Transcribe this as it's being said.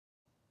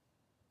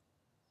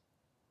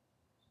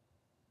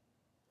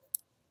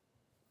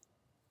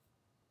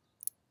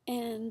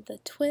and the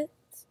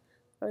twists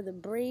or the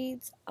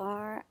braids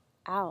are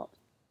out.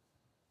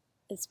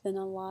 It's been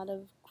a lot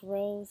of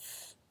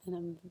growth, and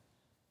I'm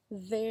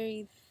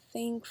very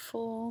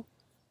thankful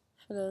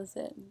for those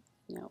that,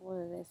 what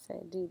do they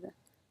say?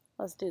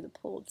 Let's do the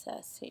pull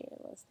test here.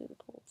 Let's do the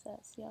pull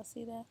test. Y'all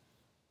see that?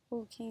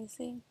 Oh, can you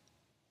see?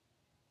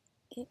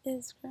 It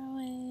is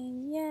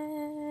growing.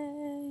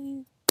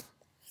 Yay!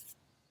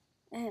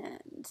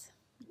 And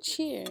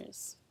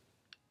cheers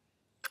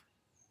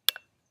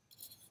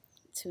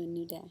to a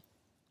new day.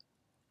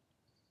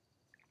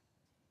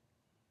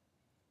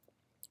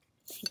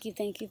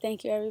 Thank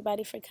you,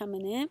 everybody, for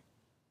coming in.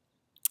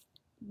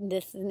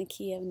 This is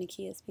Nakia of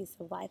Nakia's Piece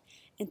of Life,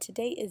 and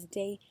today is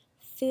day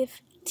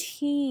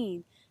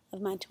 15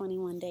 of my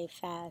 21-day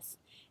fast,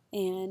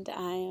 and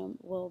I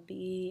will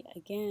be,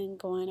 again,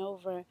 going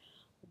over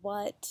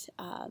what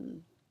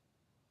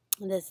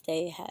this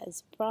day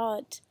has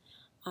brought,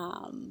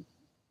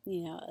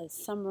 a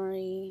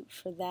summary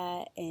for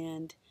that,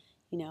 and,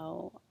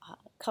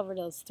 cover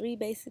those 3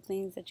 basic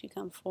things that you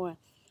come for,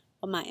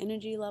 what my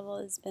energy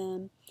level has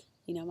been,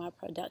 my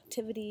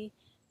productivity,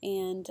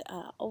 and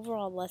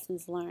overall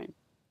lessons learned.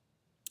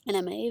 And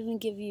I may even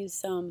give you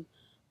some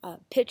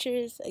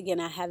pictures.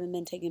 Again, I haven't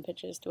been taking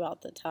pictures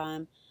throughout the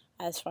time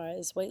as far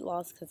as weight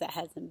loss because that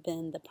hasn't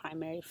been the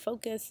primary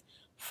focus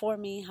for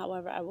me.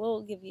 However, I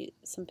will give you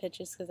some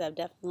pictures because I've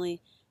definitely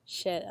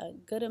shed a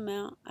good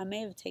amount. I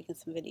may have taken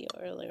some video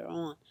earlier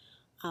on,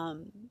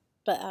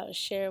 but I'll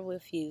share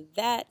with you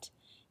that.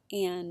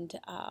 And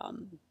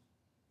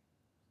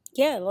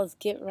yeah, let's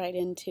get right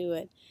into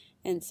it.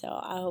 And so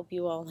I hope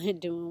you all are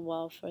doing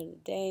well for the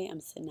day.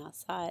 I'm sitting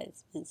outside.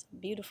 It's been so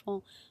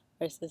beautiful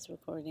versus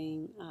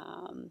recording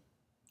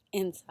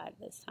inside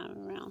this time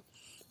around.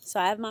 So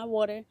I have my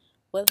water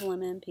with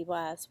lemon. People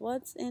ask,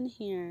 what's in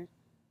here?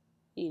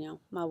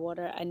 My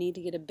water. I need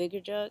to get a bigger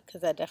jug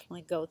because I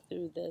definitely go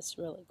through this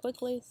really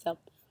quickly. So,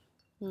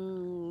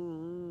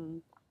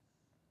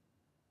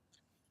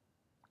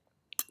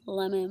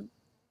 lemon.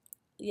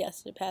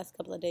 Yes, the past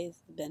couple of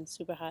days have been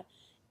super hot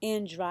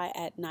and dry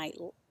at night.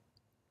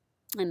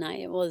 At night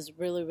it was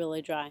really,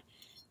 really dry.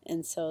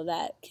 And so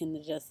that can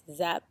just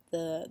zap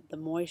the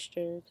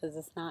moisture because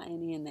it's not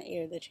any in the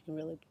air that you can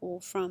really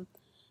pull from.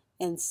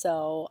 And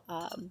so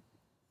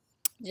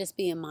just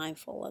being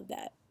mindful of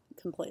that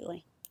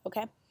completely.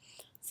 Okay,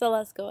 so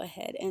let's go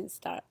ahead and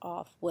start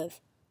off with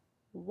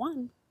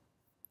one.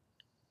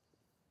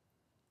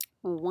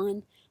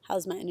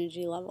 How's my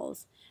energy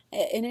levels?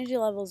 Energy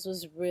levels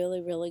was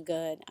really, really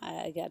good.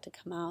 I got to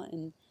come out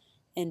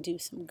and do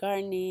some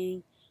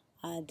gardening.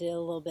 I did a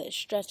little bit of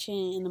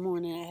stretching in the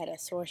morning. I had a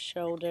sore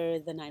shoulder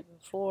the night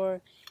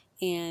before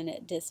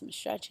and did some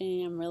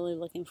stretching. I'm really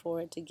looking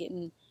forward to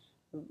getting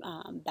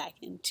back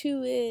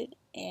into it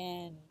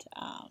and,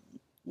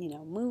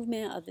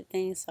 movement, other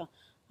things. So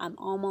I'm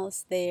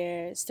almost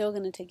there. Still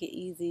going to take it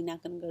easy.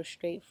 Not going to go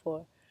straight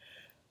for,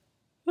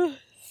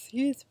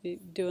 excuse me,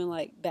 doing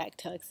like back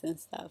tucks and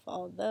stuff.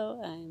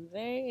 Although I'm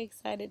very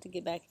excited to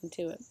get back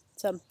into it.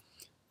 So,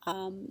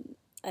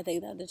 I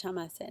think the other time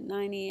I said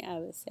 90, I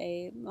would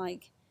say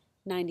like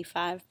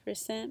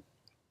 95%.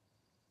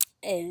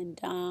 And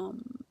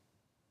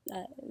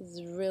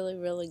it's really,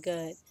 really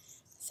good.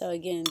 So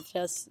again,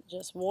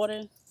 just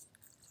water,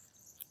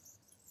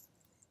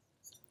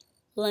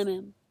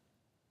 lemon,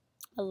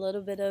 a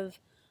little bit of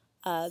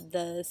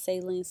the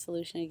saline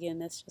solution. Again,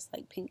 that's just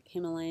like pink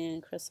Himalayan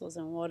crystals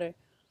and water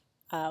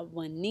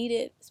when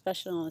needed,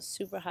 especially on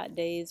super hot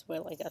days where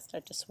like I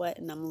start to sweat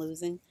and I'm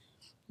losing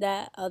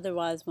that.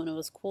 Otherwise, when it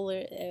was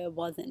cooler, it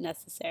wasn't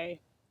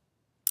necessary.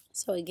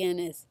 So again,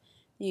 it's,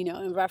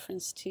 in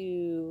reference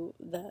to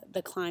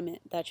the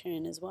climate that you're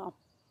in as well.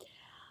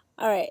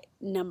 All right,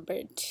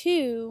 number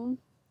 2,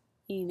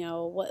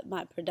 what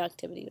my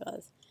productivity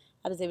was.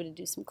 I was able to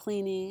do some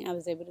cleaning. I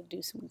was able to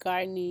do some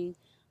gardening.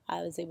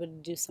 I was able to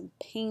do some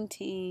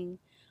painting,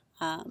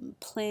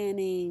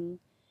 planning,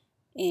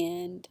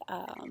 and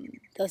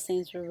those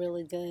things were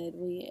really good.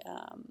 We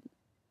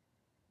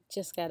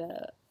just got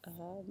a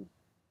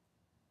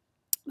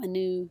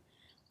new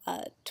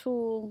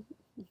tool,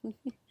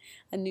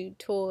 a new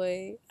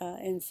toy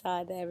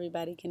inside that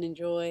everybody can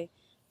enjoy.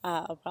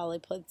 I'll probably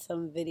put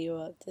some video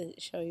up to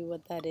show you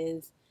what that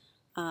is.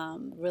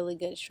 Really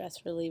good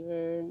stress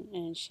reliever,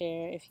 and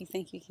share. If you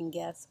think you can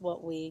guess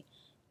what we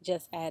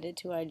just added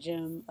to our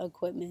gym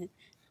equipment,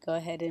 go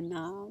ahead and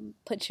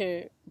put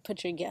your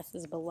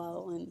guesses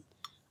below, and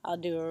I'll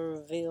do a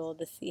reveal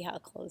to see how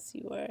close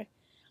you were.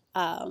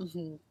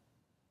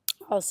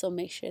 Also,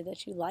 make sure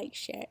that you like,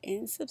 share,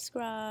 and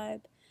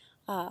subscribe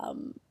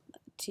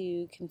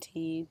to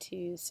continue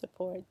to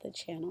support the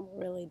channel.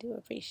 Really do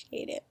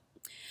appreciate it.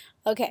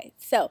 Okay,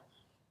 so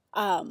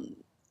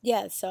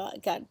so I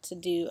got to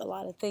do a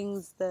lot of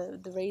things. The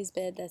raised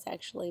bed that's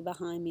actually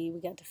behind me, we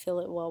got to fill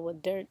it well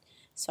with dirt.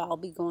 So I'll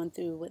be going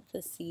through with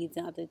the seeds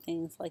and other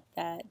things like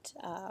that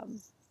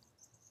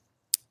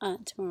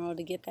tomorrow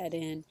to get that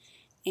in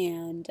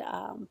and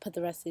put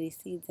the rest of these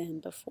seeds in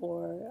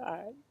before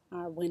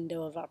our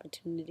window of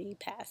opportunity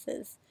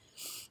passes.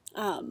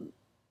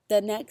 the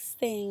next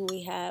thing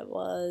we had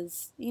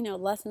was,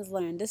 lessons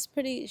learned. This is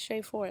pretty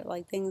straightforward.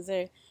 Like, things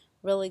are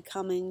really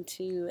coming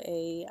to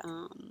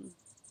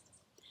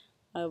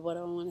what do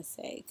I want to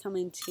say?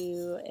 Coming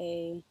to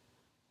a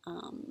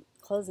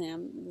closing.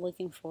 I'm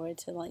looking forward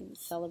to like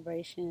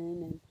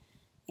celebration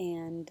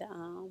and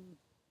the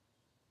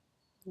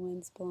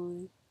wind's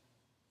blowing.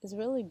 It's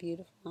really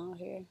beautiful out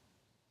here.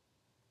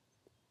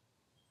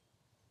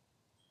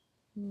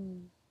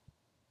 Mm.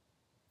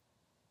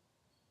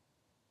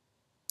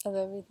 Of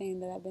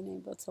everything that I've been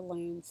able to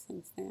learn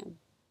since then.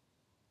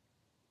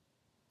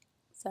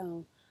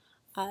 So,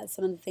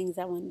 some of the things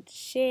I wanted to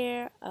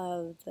share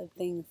of the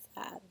things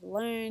I've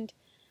learned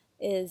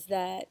is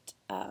that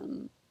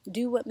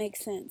do what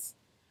makes sense.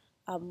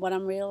 What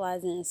I'm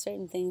realizing is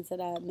certain things that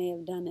I may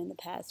have done in the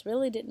past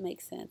really didn't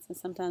make sense. And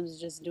sometimes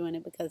it's just doing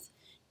it because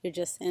you're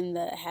just in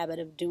the habit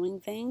of doing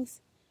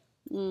things.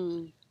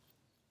 Mm.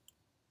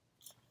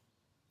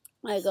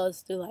 It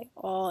goes through like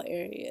all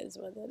areas,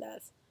 whether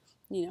that's,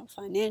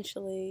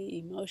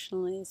 financially,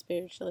 emotionally,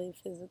 spiritually,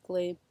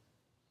 physically,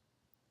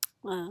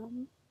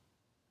 um,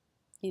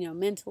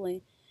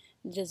 mentally,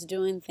 just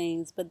doing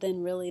things, but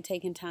then really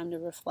taking time to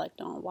reflect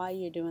on why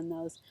you're doing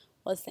those,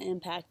 what's the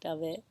impact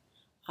of it.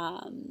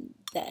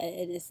 That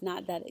it's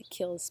not that it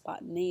kills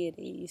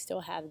spontaneity, you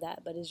still have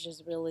that, but it's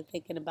just really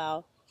thinking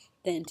about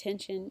the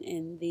intention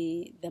and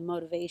the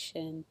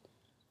motivation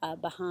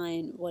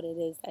behind what it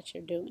is that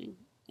you're doing,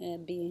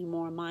 and being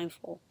more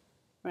mindful,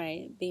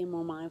 right? Being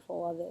more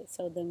mindful of it.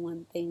 So then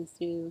when things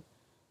do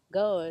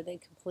go or they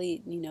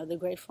complete, the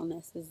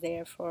gratefulness is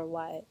there for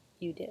why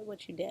you did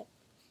what you did.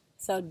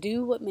 So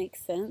do what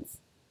makes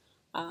sense.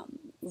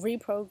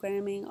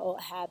 Reprogramming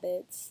old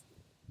habits,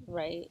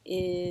 right,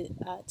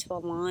 to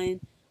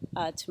align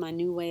to my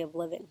new way of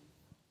living.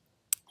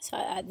 So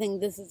I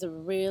think this is a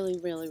really,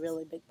 really,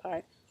 really big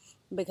part,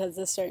 because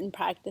there's certain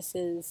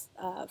practices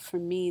for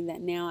me that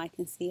now I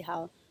can see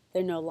how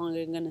they're no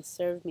longer going to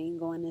serve me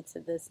going into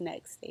this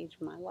next stage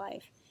of my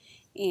life.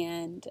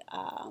 And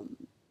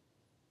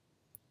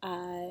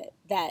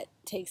that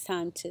takes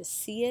time to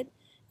see it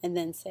and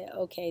then say,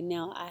 okay,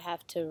 now I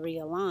have to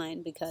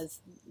realign,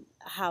 because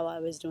how I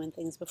was doing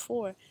things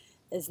before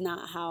is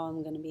not how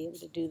I'm going to be able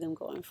to do them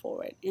going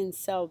forward. And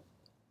so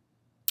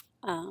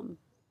um,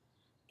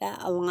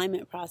 that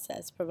alignment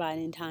process,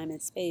 providing time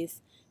and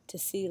space to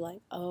see,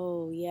 like,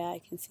 oh, yeah, I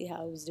can see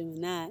how I was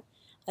doing that,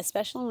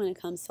 especially when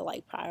it comes to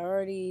like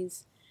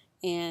priorities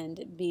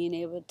and being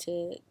able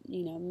to,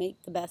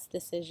 make the best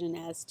decision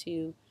as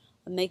to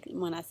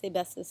when I say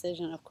best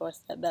decision, of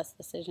course, that best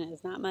decision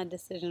is not my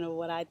decision or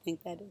what I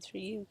think that is for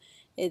you.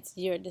 It's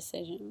your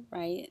decision,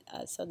 right?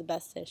 So the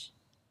best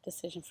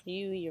decision for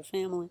you, your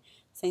family,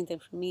 same thing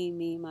for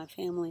me, my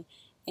family,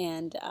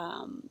 and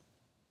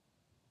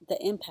the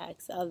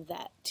impacts of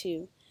that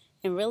too,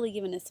 and really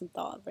giving it some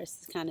thought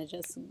versus kind of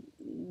just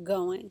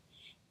going.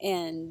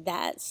 And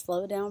that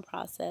slow down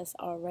process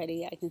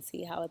already, I can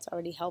see how it's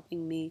already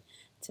helping me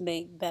to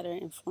make better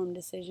informed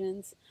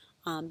decisions,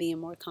 being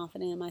more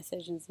confident in my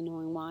decisions and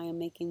knowing why I'm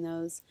making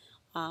those.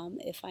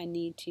 If I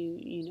need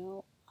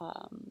to,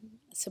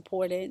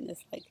 support it,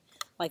 it's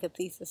like a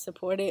thesis,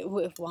 support it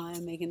with why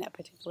I'm making that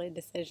particular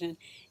decision,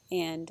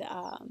 and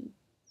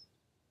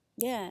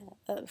yeah,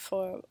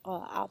 for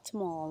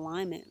optimal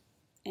alignment.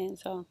 And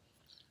so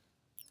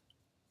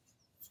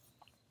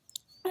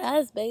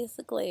that's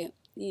basically,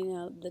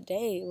 the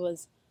day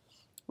was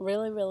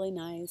really, really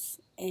nice.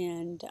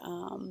 And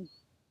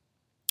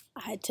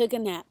I took a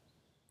nap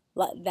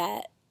like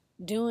that,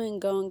 doing,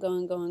 going,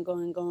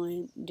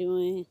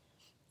 doing.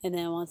 And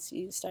then once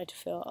you start to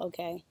feel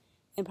okay,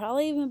 and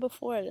probably even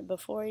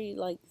before you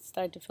like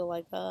start to feel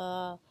like,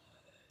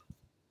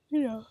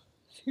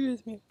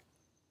 excuse me,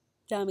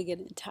 time of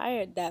getting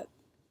tired, that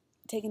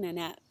taking a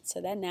nap. So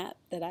that nap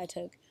that I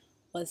took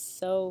was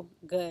so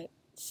good,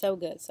 so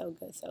good, so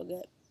good, so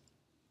good.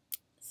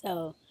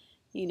 So,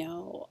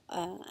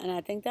 and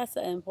I think that's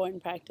an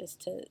important practice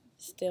to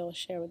still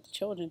share with the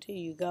children too.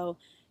 You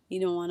don't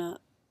want to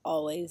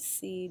always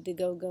see the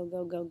go,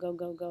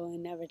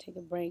 and never take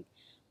a break,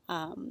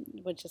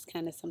 which is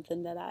kind of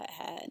something that I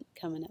had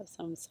coming up.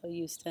 So I'm so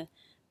used to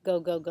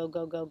go.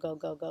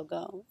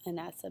 And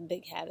that's a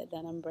big habit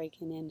that I'm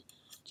breaking, and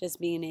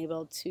just being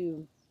able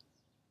to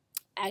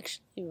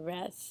actually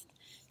rest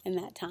in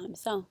that time.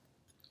 So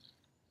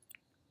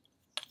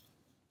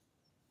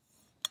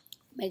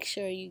make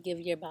sure you give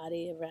your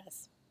body a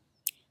rest.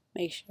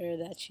 Make sure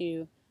that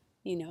you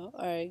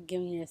are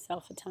giving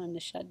yourself a time to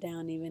shut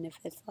down, even if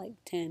it's like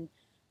 10,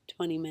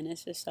 20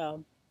 minutes or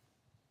so.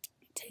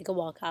 Take a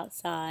walk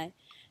outside,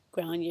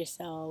 ground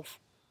yourself,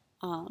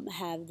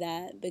 have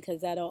that,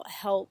 because that'll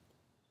help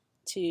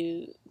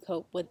to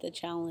cope with the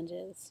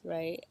challenges,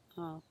 right?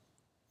 Oh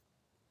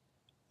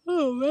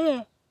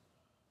man,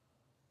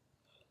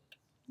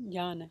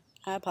 Yana,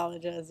 I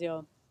apologize,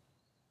 y'all.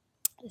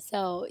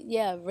 So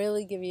yeah,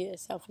 really give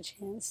yourself a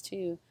chance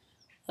to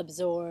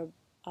absorb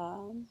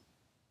um,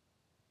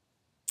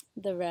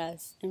 the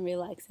rest and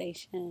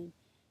relaxation,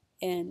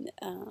 and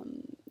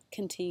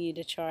continue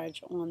to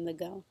charge on the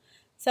go.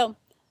 So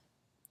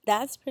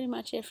that's pretty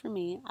much it for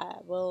me. I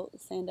will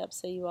stand up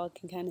so you all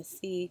can kind of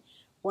see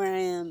where I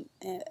am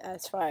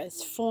as far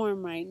as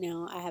form right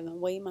now. I haven't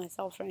weighed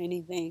myself or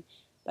anything,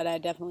 but I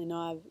definitely know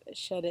I've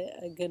shedded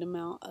a good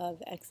amount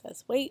of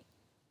excess weight.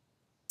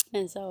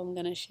 And so I'm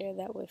going to share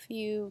that with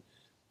you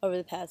over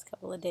the past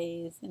couple of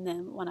days. And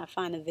then when I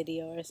find a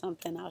video or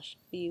something, I'll show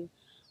you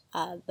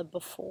the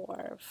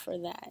before for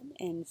that.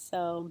 And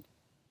so,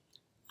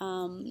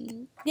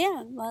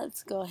 yeah,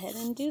 let's go ahead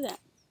and do that.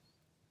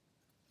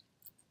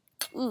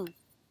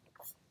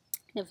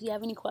 If you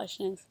have any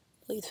questions,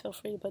 please feel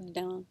free to put it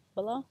down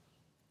below.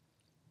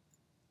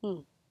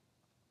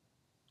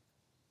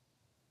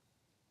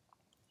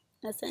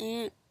 That's the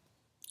ant.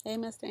 Hey,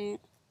 Mr.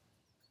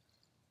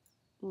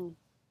 Ant.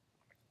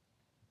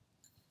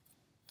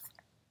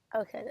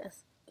 Okay,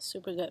 that's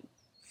super good.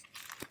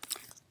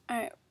 All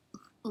right,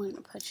 I'm going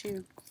to put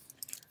you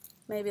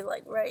maybe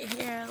like right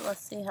here.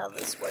 Let's see how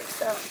this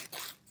works out.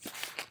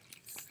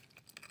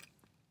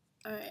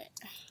 All right.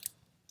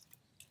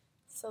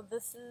 So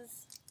this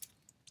is,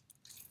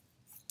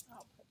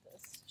 I'll put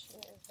this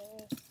chair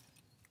there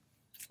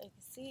so you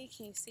can see.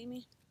 Can you see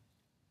me?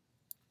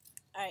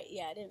 All right,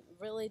 yeah, I didn't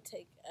really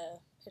take a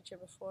picture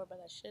before, but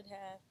I should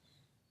have.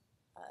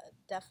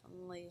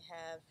 Definitely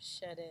have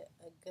shedded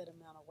a good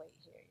amount of weight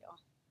here,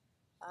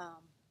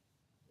 y'all.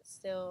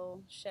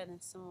 Still shedding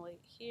some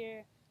weight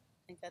here. I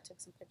think I took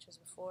some pictures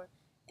before.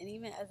 And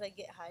even as I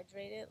get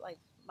hydrated, like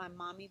my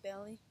mommy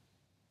belly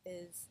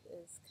is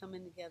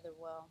coming together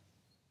well.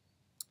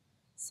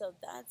 So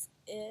that's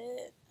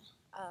it.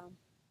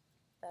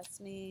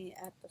 That's me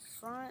at the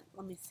front.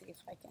 Let me see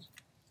if I can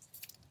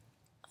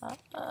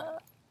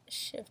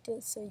shift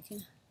it so you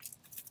can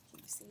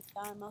see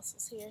thigh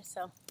muscles here.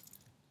 So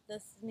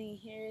this is me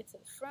here to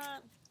the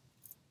front.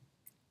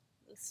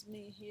 This is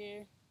me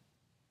here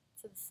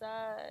to the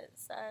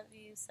side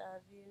view,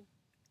 side view.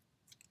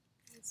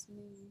 This is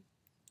me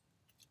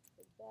to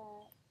the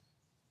back,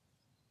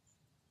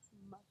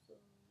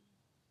 muscle,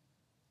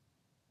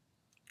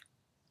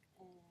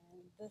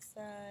 and this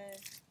side,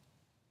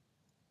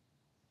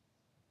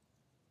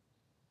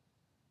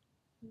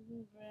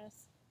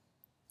 breast,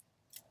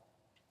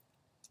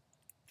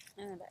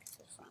 and back to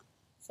the front.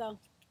 So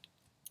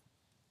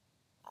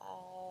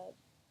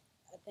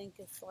I think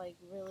it's like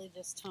really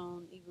just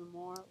toned even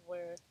more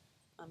where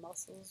my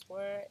muscles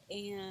were,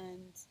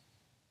 and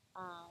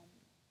um,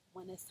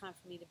 when it's time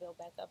for me to build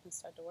back up and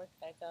start to work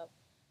back up,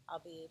 I'll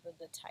be able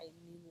to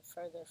tighten even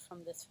further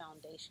from this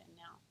foundation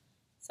now.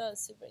 So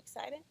it's super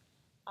exciting.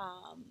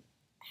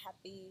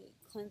 Happy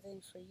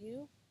cleansing for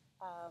you.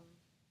 Um,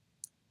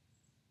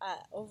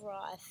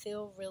 Overall, I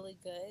feel really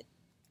good,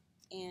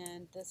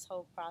 and this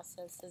whole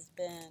process has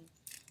been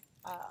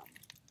um,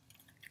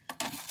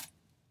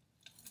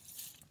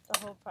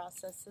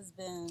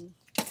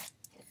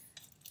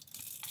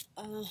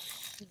 uh,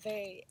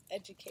 very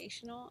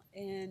educational,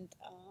 and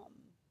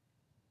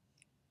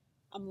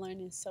I'm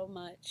learning so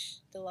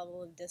much. The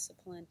level of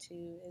discipline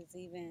too is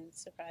even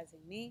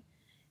surprising me,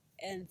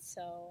 and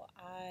so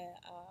I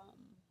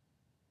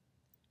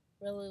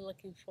really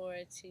looking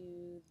forward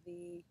to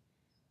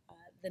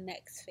the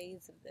next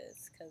phase of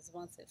this, because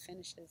once it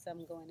finishes,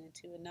 I'm going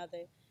into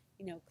another,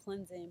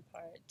 cleansing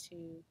part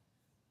to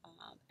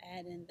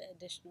add in the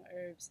additional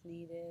herbs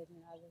needed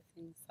and other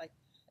things like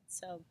that.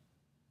 So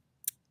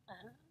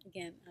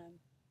again, I'm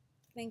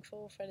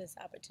thankful for this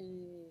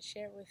opportunity to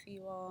share with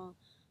you all.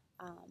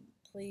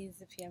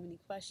 Please, if you have any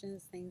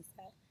questions, things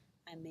that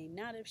I may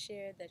not have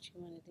shared that you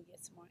wanted to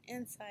get some more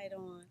insight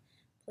on,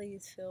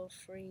 please feel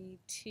free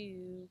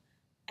to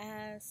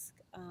ask,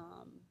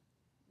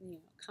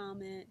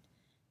 comment,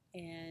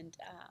 and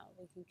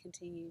we can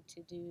continue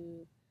to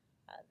do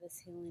this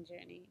healing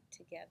journey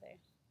together.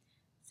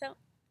 So,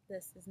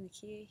 this is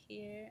Nakia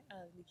here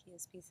of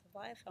Nakia's Peace of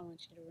Life. I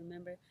want you to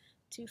remember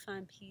to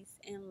find peace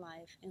and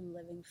life in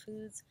living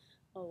foods,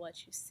 or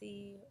what you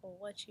see, or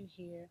what you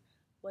hear,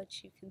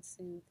 what you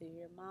consume through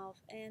your mouth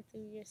and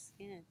through your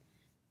skin.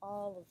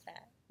 All of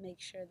that.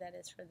 Make sure that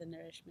is for the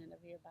nourishment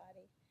of your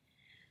body.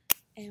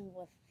 And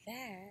with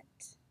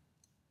that,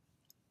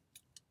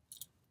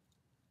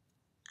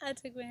 I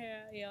took my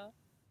hair out, y'all.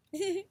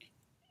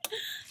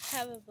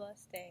 Have a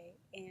blessed day,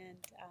 and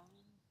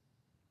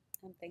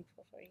I'm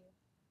thankful for you.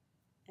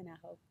 And I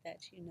hope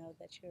that you know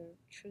that you're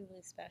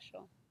truly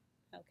special,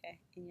 okay,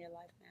 and your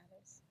life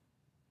matters.